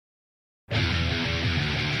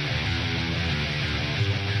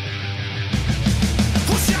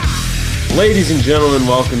Ladies and gentlemen,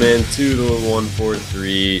 welcome in to the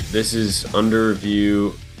 143. This is Under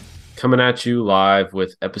Review coming at you live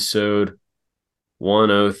with episode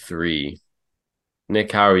 103.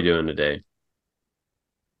 Nick, how are we doing today?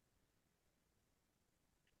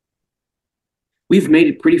 We've made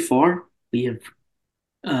it pretty far. We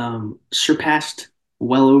have surpassed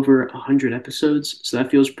well over 100 episodes, so that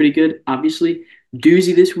feels pretty good. Obviously,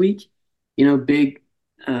 doozy this week, big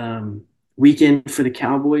weekend for the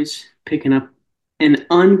Cowboys, picking up an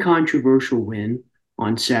uncontroversial win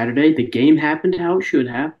on Saturday. The game happened how it should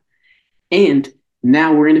have, and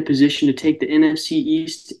now we're in a position to take the NFC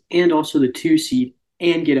East and also the 2 seed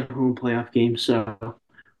and get a home playoff game. So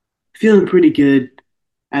feeling pretty good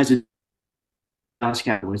as a Dallas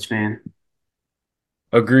Cowboys fan.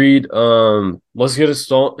 Agreed. Let's get us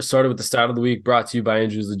started with the stat of the week brought to you by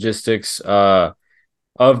Andrews Logistics. Of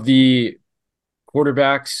the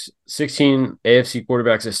quarterbacks, 16 AFC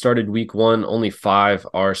quarterbacks that started week one, only 5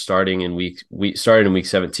 are starting in started in week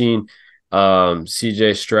 17.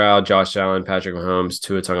 CJ Stroud, Josh Allen, Patrick Mahomes,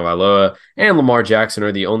 Tua Tagovailoa, and Lamar Jackson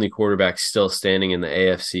are the only quarterbacks still standing in the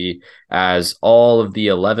AFC, as all of the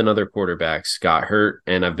 11 other quarterbacks got hurt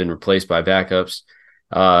and have been replaced by backups.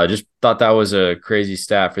 Just thought that was a crazy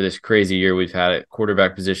stat for this crazy year we've had at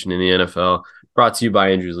quarterback position in the NFL. Brought to you by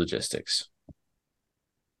Andrews Logistics.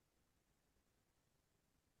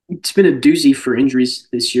 It's been a doozy for injuries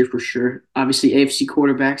this year for sure. Obviously, AFC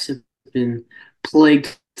quarterbacks have been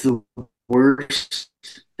plagued the worst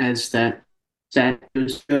as that stat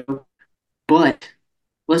goes. But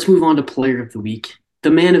let's move on to player of the week,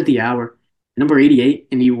 the man of the hour, number 88,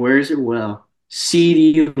 and he wears it well.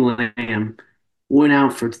 CeeDee Lamb went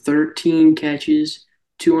out for 13 catches,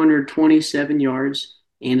 227 yards,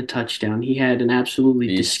 and a touchdown. He had an absolutely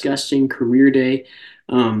Beast. disgusting career day,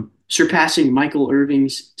 surpassing Michael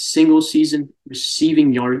Irving's single season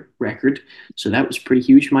receiving yard record. So that was pretty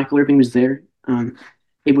huge. Michael Irving was there,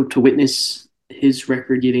 able to witness his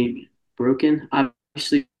record getting broken.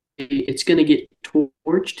 Obviously, it's going to get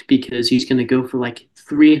torched because he's going to go for like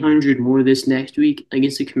 300 more this next week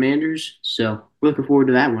against the Commanders. So we're looking forward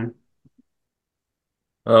to that one.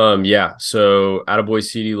 Yeah. So attaboy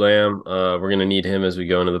CeeDee Lamb. We're gonna need him as we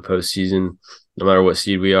go into the postseason, no matter what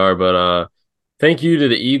seed we are. But thank you to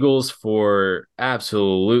the Eagles for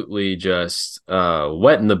absolutely just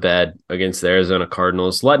wetting the bed against the Arizona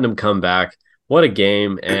Cardinals, letting them come back. What a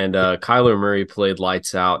game. And Kyler Murray played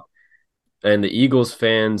lights out. And the Eagles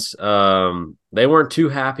fans, they weren't too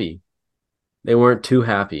happy. They weren't too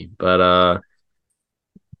happy. But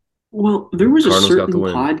Well, there was a Cardinals got the certain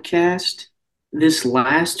win. podcast this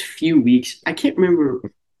last few weeks. I can't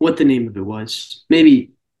remember what the name of it was.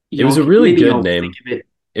 Maybe It was a really maybe good y'all will think name. of it.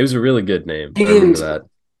 It was a really good name. I remember And that.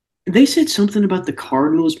 they said something about the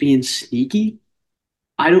Cardinals being sneaky.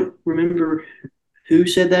 I don't remember who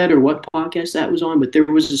said that or what podcast that was on, but there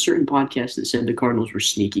was a certain podcast that said the Cardinals were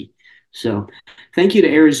sneaky. So thank you to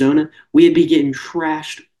Arizona. We had been getting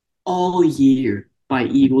trashed all year by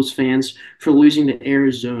Eagles fans for losing to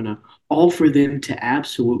Arizona, all for them to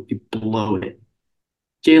absolutely blow it.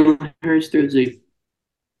 Jalen Hurts throws a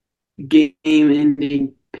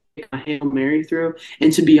game-ending a Hail Mary throw.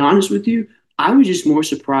 And to be honest with you, I was just more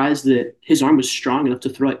surprised that his arm was strong enough to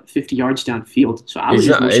throw it 50 yards downfield. So I was It's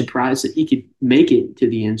just more not. surprised that he could make it to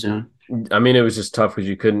the end zone. I mean, it was just tough because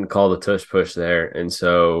you couldn't call the tush push there, and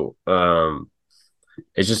so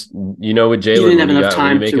it's just with He Jalen didn't have enough when you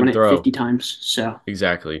time make to him run it throw 50 times. So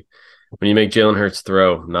exactly when you make Jalen Hurts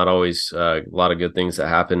throw, not always a lot of good things that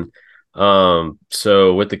happen.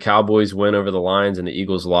 So with the Cowboys win over the Lions and the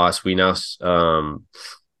Eagles loss, we now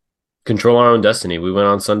control our own destiny. We went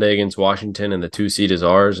on Sunday against Washington, and the 2 seed is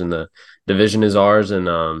ours, and the division is ours,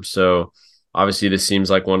 and so obviously this seems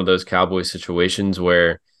like one of those Cowboys situations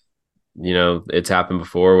where it's happened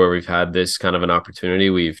before where we've had this kind of an opportunity.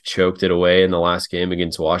 We've choked it away in the last game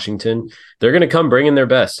against Washington. They're going to come bringing their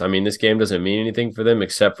best. I mean, this game doesn't mean anything for them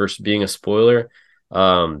except for being a spoiler.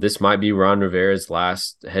 This might be Ron Rivera's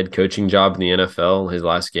last head coaching job in the NFL, his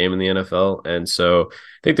last game in the NFL. And so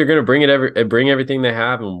I think they're going to bring everything they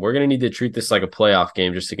have, and we're going to need to treat this like a playoff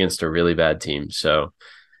game just against a really bad team. So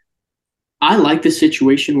I like the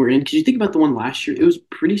situation we're in because you think about the one last year, it was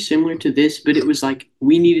pretty similar to this, but it was like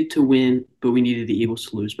we needed to win, but we needed the Eagles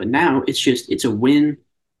to lose. But now it's a win.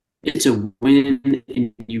 It's a win,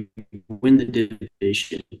 and you win the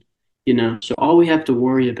division. So all we have to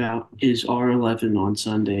worry about is R11 on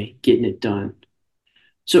Sunday, getting it done.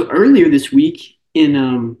 So earlier this week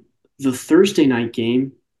in the Thursday night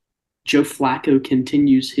game, Joe Flacco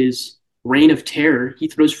continues his reign of terror. He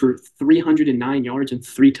throws for 309 yards and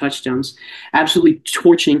 3 touchdowns, absolutely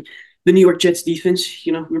torching the New York Jets defense.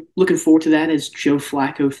 We're looking forward to that as Joe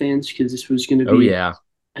Flacco fans because this was going to Oh be yeah.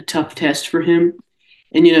 a tough test for him.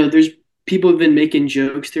 And there's people have been making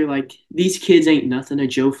jokes. They're like, these kids ain't nothing to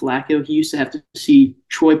Joe Flacco. He used to have to see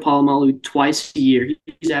Troy Polamalu twice a year.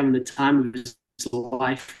 He's having the time of his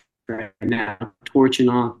life right now, torching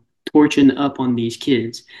up on these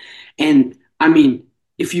kids. And I mean,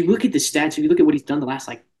 if you look at the stats, if you look at what he's done the last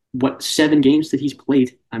what 7 games that he's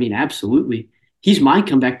played, I mean, absolutely. He's my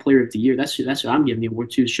comeback player of the year. That's what I'm giving the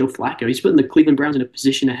award to is Joe Flacco. He's putting the Cleveland Browns in a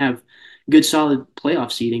position to have good, solid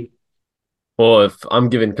playoff seeding. Well, if I'm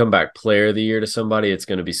giving comeback player of the year to somebody, it's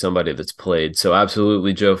going to be somebody that's played. So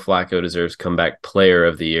absolutely, Joe Flacco deserves comeback player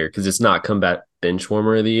of the year because it's not comeback bench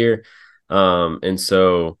warmer of the year. And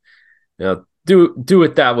so do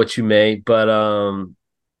with that what you may, but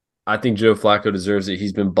I think Joe Flacco deserves it.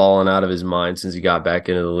 He's been balling out of his mind since he got back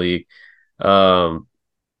into the league. Um,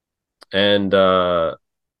 and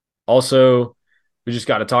also, we just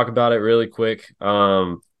got to talk about it really quick.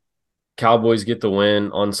 Cowboys get the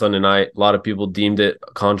win on Sunday night. A lot of people deemed it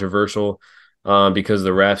controversial because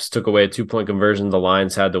the refs took away a 2-point conversion. The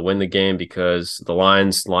Lions had to win the game because the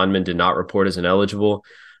Lions lineman did not report as ineligible.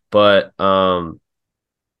 But I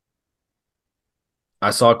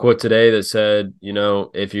saw a quote today that said,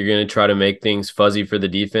 if you're going to try to make things fuzzy for the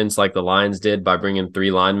defense like the Lions did by bringing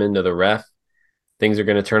 3 linemen to the ref, things are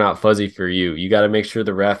going to turn out fuzzy for you. You got to make sure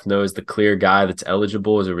the ref knows the clear guy that's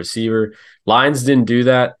eligible as a receiver. Lions didn't do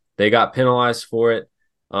that. They got penalized for it.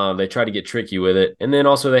 They tried to get tricky with it. And then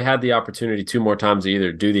also they had the opportunity 2 more times to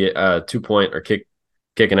either do the 2-point or kick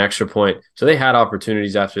an extra point. So they had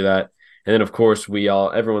opportunities after that. And then, of course,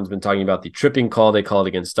 everyone's been talking about the tripping call they called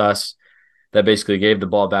against us that basically gave the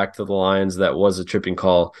ball back to the Lions. That was a tripping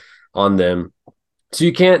call on them. So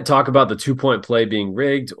you can't talk about the 2-point play being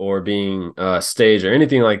rigged or being staged or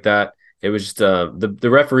anything like that. It was just the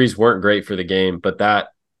referees weren't great for the game, but that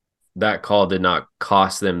call did not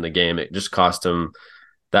cost them the game. It just cost them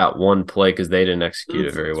that one play because they didn't execute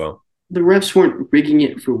it very well. The refs weren't rigging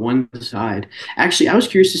it for one side. Actually, I was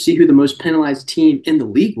curious to see who the most penalized team in the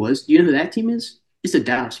league was. Do you know who that team is? It's the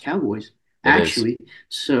Dallas Cowboys, It is. actually.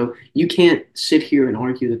 So you can't sit here and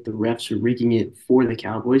argue that the refs are rigging it for the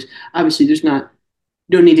Cowboys. Obviously,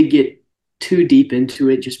 don't need to get too deep into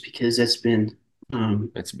it just because It's been I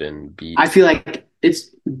beat. feel like it's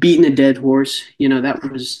beating a dead horse. That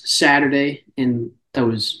was Saturday, and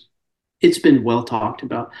it's been well talked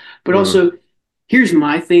about. But Mm, also, here's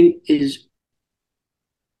my thing: is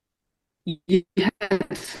you had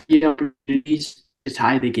the opportunities to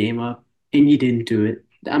tie the game up, and you didn't do it.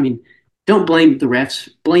 I mean, don't blame the refs.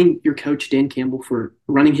 Blame your coach Dan Campbell for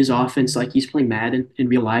running his offense like he's playing Madden in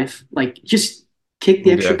real life. Like, just kick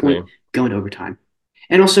the extra exactly. point, go in overtime.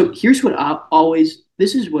 And also, here's what I always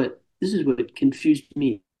this is what confused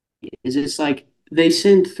me is it's like they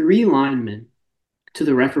send 3 linemen to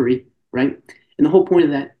the referee, right? And the whole point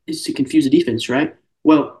of that is to confuse the defense, right?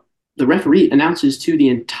 Well, the referee announces to the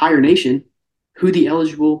entire nation who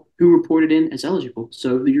reported in as eligible.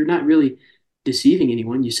 So you're not really deceiving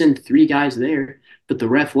anyone. You send 3 guys there, but the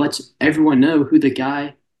ref lets everyone know who the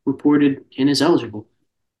guy reported in as eligible.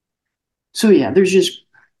 So yeah, there's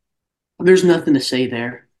nothing to say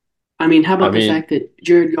there. I mean, how I about the mean, fact that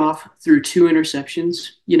Jared Goff threw 2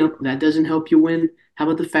 interceptions? That doesn't help you win. How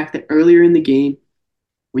about the fact that earlier in the game,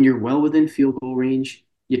 when you're well within field goal range,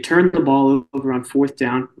 you turn the ball over on 4th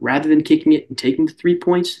down rather than kicking it and taking the 3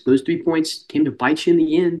 points. Those 3 points came to bite you in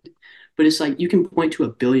the end. But it's like you can point to a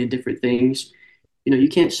billion different things. You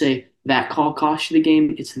can't say that call cost you the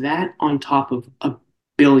game. It's that on top of a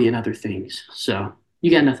billion other things. So you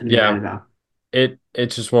got nothing to be yeah, mad about.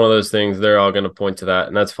 it's just one of those things. They're all going to point to that,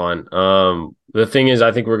 and that's fine. The thing is,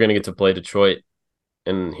 I think we're going to get to play Detroit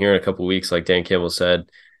in here in a couple of weeks, like Dan Campbell said.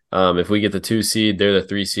 If we get the 2 seed, they're the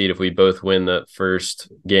 3 seed. If we both win the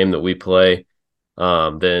first game that we play,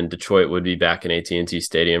 then Detroit would be back in AT&T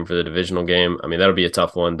Stadium for the divisional game. I mean, that'll be a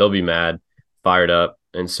tough one. They'll be mad, fired up,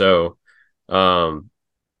 and so um,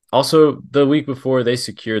 also the week before they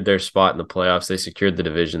secured their spot in the playoffs, they secured the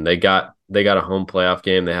division. They got a home playoff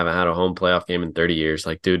game. They haven't had a home playoff game in 30 years.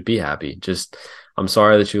 Like, dude, be happy. Just I'm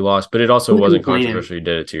sorry that you lost, but it also Who wasn't complaining? controversial. You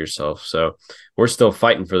did it to yourself. So we're still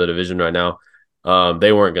fighting for the division right now.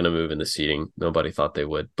 They weren't going to move in the seeding. Nobody thought they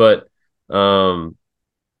would. But um,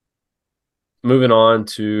 moving on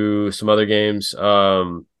to some other games.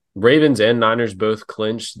 Ravens and Niners both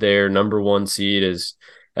clinched their number 1 seed as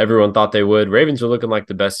everyone thought they would. Ravens are looking like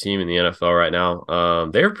the best team in the NFL right now.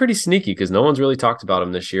 They're pretty sneaky because no one's really talked about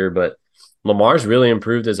them this year, but Lamar's really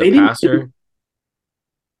improved as a They didn't passer.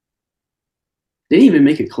 they didn't even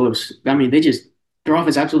make it close. I mean, their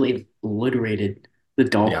offense absolutely obliterated the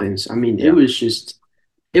Yeah. Dolphins. I mean, Yeah.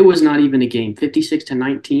 it was not even a game,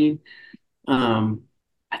 56-19. Um,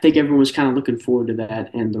 I think everyone was kind of looking forward to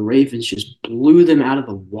that, and the Ravens just blew them out of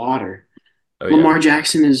the water. Oh yeah. Lamar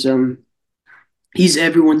Jackson is he's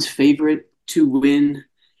everyone's favorite to win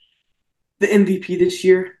the MVP this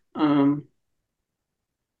year.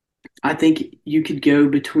 I think you could go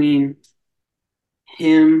between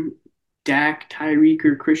him, Dak, Tyreek,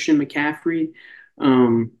 or Christian McCaffrey.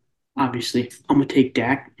 Um, Obviously, I'm gonna take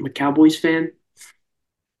Dak. I'm a Cowboys fan.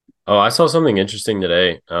 Oh, I saw something interesting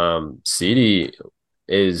today. CD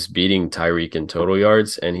is beating Tyreek in total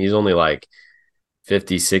yards, and he's only like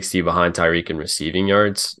 50, 60 behind Tyreek in receiving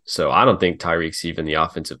yards. So I don't think Tyreek's even the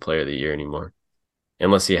offensive player of the year anymore,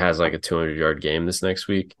 unless he has like a 200-yard game this next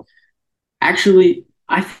week. Actually,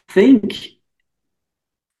 I think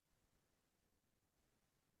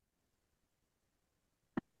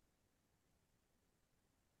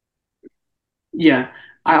yeah.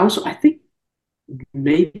 I think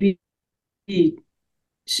maybe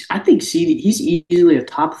I think CD he's easily a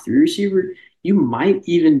top three receiver. You might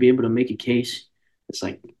even be able to make a case it's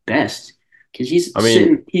like best because I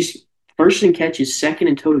mean, he's first in catches, second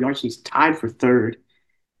in total yards, he's tied for third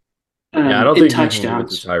yeah, I don't in think you can give it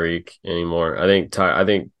to touchdowns. Tyreek anymore. I think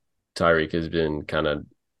Tyreek has been kind of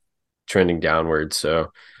trending downward.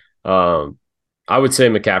 So um, I would say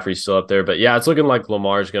McCaffrey's still up there, but yeah, it's looking like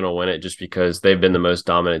Lamar's going to win it just because they've been the most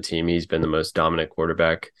dominant team. He's been the most dominant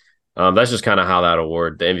quarterback. That's just kind of how that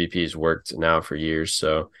award, the MVP's worked now for years.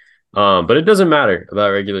 So, but it doesn't matter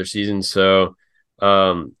about regular season. So,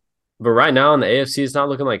 um, but right now in the AFC, it's not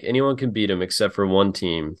looking like anyone can beat them except for one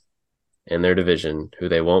team in their division who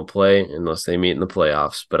they won't play unless they meet in the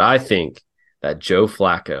playoffs. But I think that Joe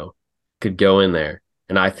Flacco could go in there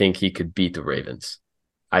and I think he could beat the Ravens.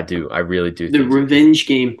 I do. I really do The think he revenge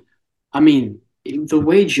game. I mean, the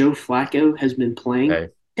way Joe Flacco has been playing,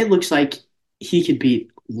 could. it looks like he could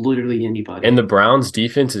beat literally And anybody. the Browns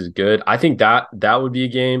defense is good. I think that would be a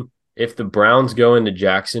game if the Browns go into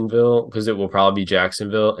Jacksonville, because it will probably be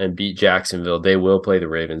Jacksonville, and beat Jacksonville, they will play the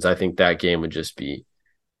Ravens. I think that game would just be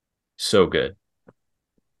so good.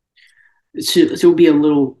 So it'll be a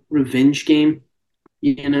little revenge game,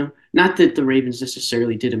 you know. Not that the Ravens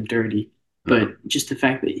necessarily did him dirty, No. but just the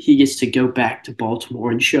fact that he gets to go back to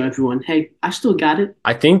Baltimore and show everyone, hey, I still got it.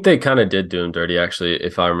 I think they kind of did do him dirty, actually,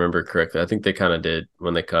 if I remember correctly. I think they kind of did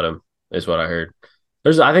when they cut him, is what I heard.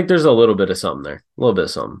 I think there's a little bit of something there, a little bit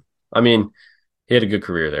of something. I mean, he had a good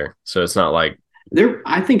career there, so it's not like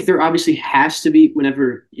I think there obviously has to be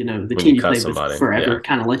whenever you know the when you team you cut played with somebody. Yeah, forever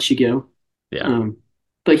kind of lets you go. yeah. Um,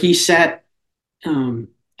 but he sat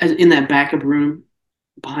as in that backup room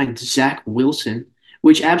behind Zach Wilson,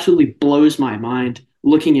 which absolutely blows my mind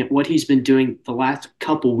looking at what he's been doing the last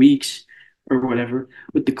couple weeks or whatever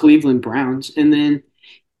with the Cleveland Browns. And then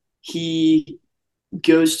he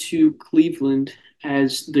goes to Cleveland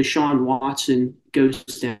as Deshaun Watson goes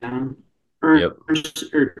down, Yep. earns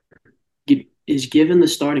or is given the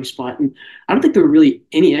starting spot. And I don't think there were really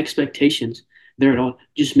any expectations there at all.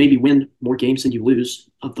 Just maybe win more games than you lose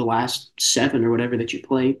of the last seven or whatever that you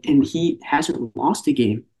play. And he hasn't lost a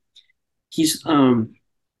game. He's um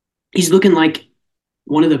he's looking like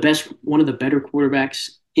one of the better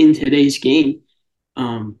quarterbacks in today's game.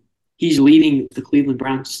 Um, he's leading the Cleveland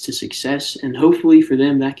Browns to success, and hopefully for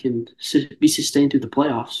them that can be sustained through the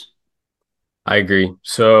playoffs. I agree.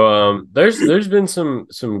 So there's been some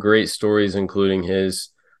great stories, including his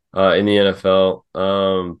in the NFL.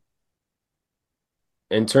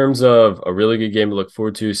 In terms of a really good game to look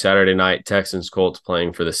forward to, Saturday night, Texans Colts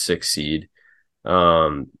playing for the 6th seed.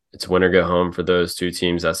 It's win or go home for those two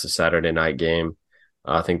teams. That's the Saturday night game.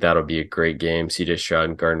 I think that'll be a great game. CJ Stroud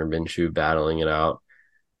and Gardner Minshew battling it out.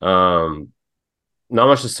 Um, Not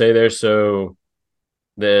much to say there. So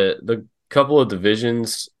the couple of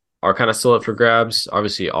divisions are kind of still up for grabs.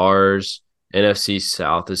 Obviously, ours NFC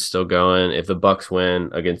South is still going. If the Bucks win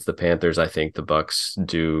against the Panthers, I think the Bucks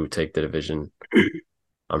do take the division.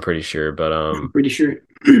 I'm pretty sure, but I'm pretty sure.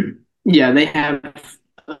 Yeah,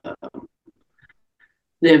 uh,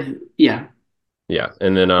 yeah, yeah,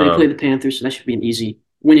 and then they play the Panthers, so that should be an easy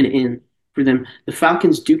win and in for them. The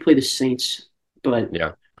Falcons do play the Saints, but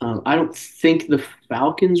yeah, I don't think the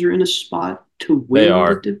Falcons are in a spot to they win the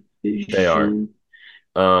are, they are. division.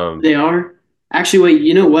 Um, They are. Actually, wait.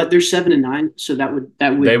 You know what? They're 7-9, so that they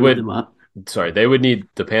would move would them up. sorry, they would need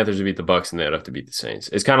the Panthers to beat the Bucks, and they'd have to beat the Saints.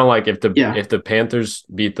 It's kind of like Yeah, if the Panthers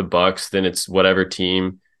beat the Bucks, then it's whatever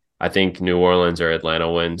team. I think New Orleans or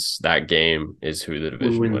Atlanta wins that game is who the would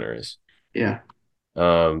division win. winner is. Yeah,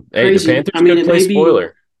 Hey, the crazy. I Panthers mean, could play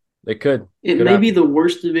spoiler. They could it could may be happen. the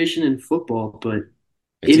worst division in football, but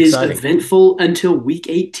It's it is exciting. eventful until week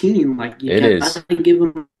 18. Like you It is. gotta give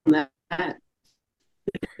them that.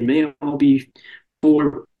 It may all be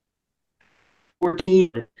 14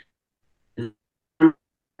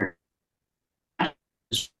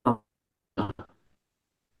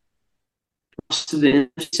 to the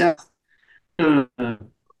South.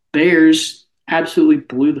 Bears absolutely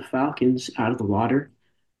blew the Falcons out of the water.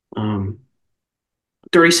 Um,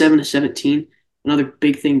 37-17. Another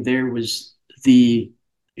big thing there was the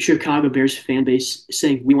Chicago Bears fan base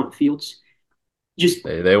saying we want Fields. Just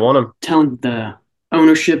They want him. telling the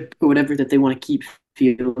ownership or whatever that they want to keep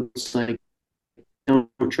Fields. Like, don't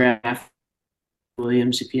draft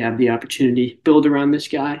Williams if you have the opportunity. Build around this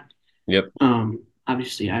guy. Yep.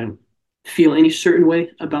 Obviously, I don't feel any certain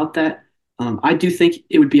way about that. I do think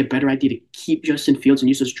it would be a better idea to keep Justin Fields and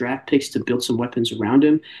use those draft picks to build some weapons around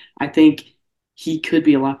him. I think he could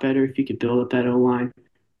be a lot better if you could build up that O line.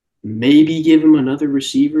 Maybe give him another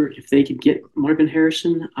receiver if they could get Marvin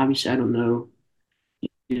Harrison. Obviously, I don't know.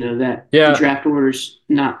 You know that the Yeah, draft order's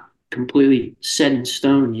not completely set in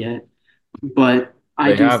stone yet, but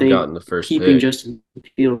I they do have think gotten the first keeping pick. Justin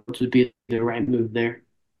Fields would be the right move there.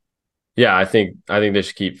 Yeah, I think they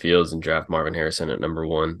should keep Fields and draft Marvin Harrison at number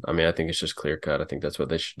one. I mean, I think it's just clear cut. I think that's what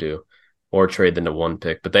they should do, or trade them to one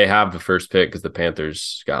pick. But they have the first pick because the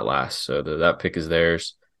Panthers got last, so that pick is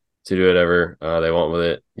theirs to do whatever they want with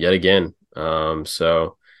it yet again. Um,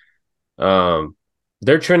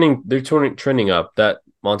 they're trending up. That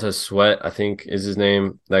Montez Sweat, I think, is his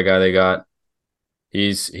name. That guy they got,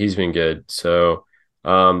 he's been good. So,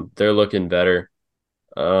 they're looking better.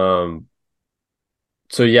 Um,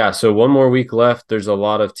 so yeah, so one more week left. There's a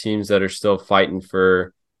lot of teams that are still fighting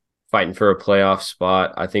for a playoff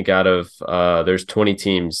spot. I think out of there's 20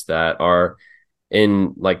 teams that are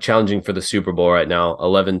in like challenging for the Super Bowl right now.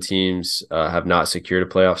 11 teams have not secured a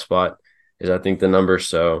playoff spot, is I think the number.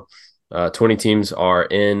 So 20 teams are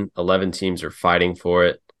in, 11 teams are fighting for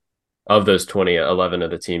it. Of those 20, 11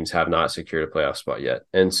 of the teams have not secured a playoff spot yet.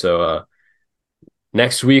 And so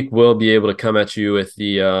next week we'll be able to come at you with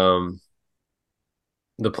the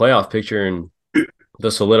playoff picture and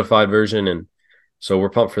the solidified version. And so we're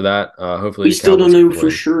pumped for that. Hopefully We the still don't Cowboys know can for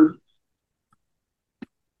win. sure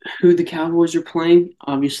who the Cowboys are playing.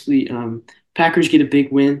 Obviously, Packers get a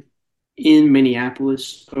big win in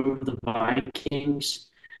Minneapolis over the Vikings.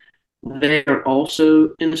 They are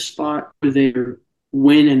also in a spot where they're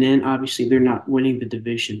winning in. Obviously, they're not winning the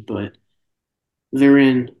division, but they're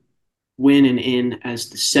in win and in as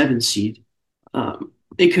the 7 seed.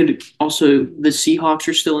 It could also the Seahawks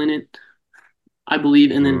are still in it, I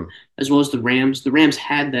believe, and then Mm. as well as the Rams. The Rams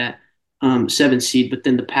had that 7 seed, but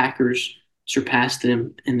then the Packers surpassed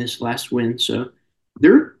them in this last win. So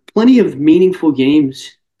there are plenty of meaningful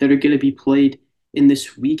games that are going to be played in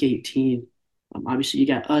this Week 18. Obviously, you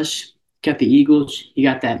got us, got the Eagles, you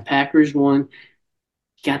got that Packers one,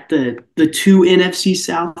 got the two NFC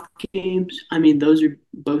South games. I mean, those are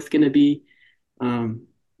both going to be um,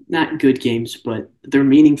 not good games, but they're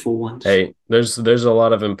meaningful ones. Hey, there's a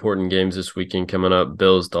lot of important games this weekend coming up.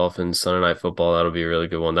 Bills, Dolphins, Sunday Night Football. That'll be a really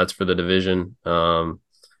good one. That's for the division,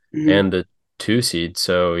 Mm-hmm. and the 2 seed.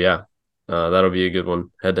 So yeah, that'll be a good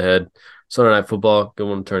one. Head to head. Sunday Night Football. Good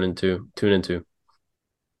one to tune into.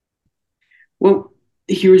 Well,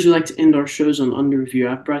 here's we like to end our shows on Under Review.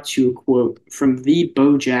 I brought you a quote from the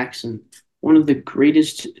Bo Jackson, one of the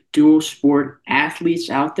greatest dual sport athletes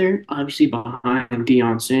out there, obviously behind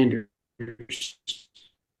Deion Sanders.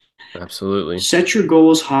 Absolutely. Set your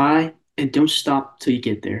goals high and don't stop till you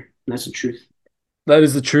get there. And that's the truth. That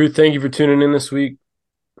is the truth. Thank you for tuning in this week.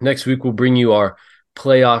 Next week we'll bring you our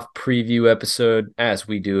playoff preview episode as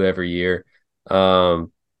we do every year.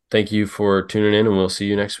 Thank you for tuning in, and we'll see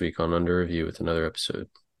you next week on Under Review with another episode.